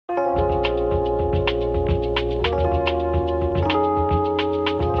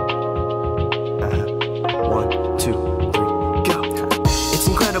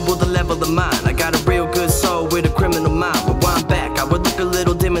level of mind. I got a real good soul with a criminal mind. Rewind back, I would look a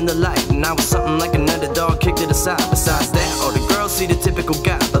little dim in the light, and I was something like an underdog kicked to the side. Besides that, all the girls see the typical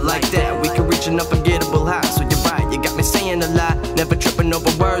guy, but like that, we can reach an unforgettable high. So you're right, you got me saying a lot, never tripping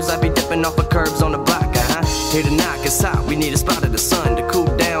over words. I be dipping off of curbs on the block, Here to knock us out, we need a spot of the sun to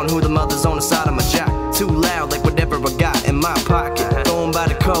cool down. Who the mother's on the side of my jock? Too loud, like whatever I got in my pocket. Going by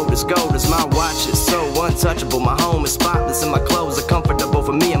the code, as gold as my watch is so untouchable. My home is spotless and my clothes are comfortable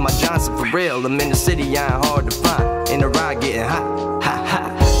for me and my Johnson. For real, I'm in the city, I ain't hard to find. In the ride getting hot, hot,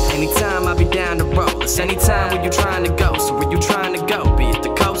 hot. Anytime I be down the road, it's anytime where you trying to go. So where you trying to go? Be it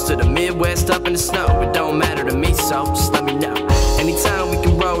the coast or the Midwest up in the snow, it don't matter to me, so just let me know. Anytime we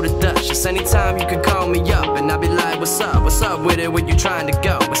can roll the Dutch, just anytime you can call me up, and I'll be like, what's up with it, where you trying to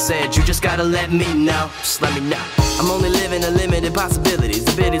go? I said, you just gotta let me know, just let me know. I'm only living a limited possibilities.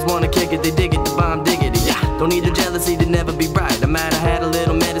 The biddies wanna kick it, they dig it, the bomb diggity, yeah. Don't need your jealousy to never be right. I might have had a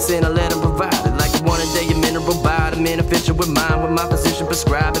little medicine, I let them provide it. Like I want a day, a mineral vitamin, official with mine, with my physician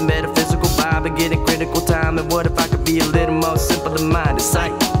prescribing metaphysical vibe and getting critical time. And what if I could be a little more simple in mind? It's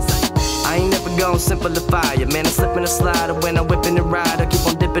like, I ain't never gon' simplify it, man. I slip and a slider when I'm whipping and ride. I keep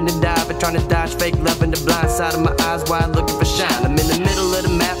on dipping and diving, trying to dodge fake love in the blind side of my eyes wide looking for shine. I'm in the middle of the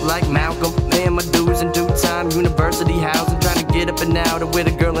map like Malcolm, paying my dues in due time. University housing, trying to get up and out and with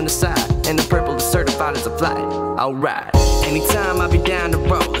a girl on the side. And the purple is certified as a flight. Alright. Anytime I be down the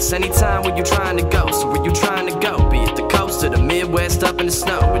road, it's anytime where you trying to go. So where you trying to go? Be it the coast or the Midwest up in the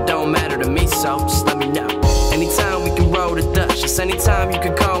snow, it don't matter to me, so just let me know. Anytime we can roll the Dutch, just anytime you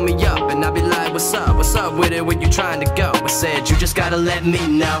can call me up, and I'll be like, what's up with it, where you trying to go? I said, you just gotta let me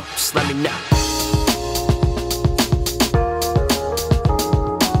know, just let me know.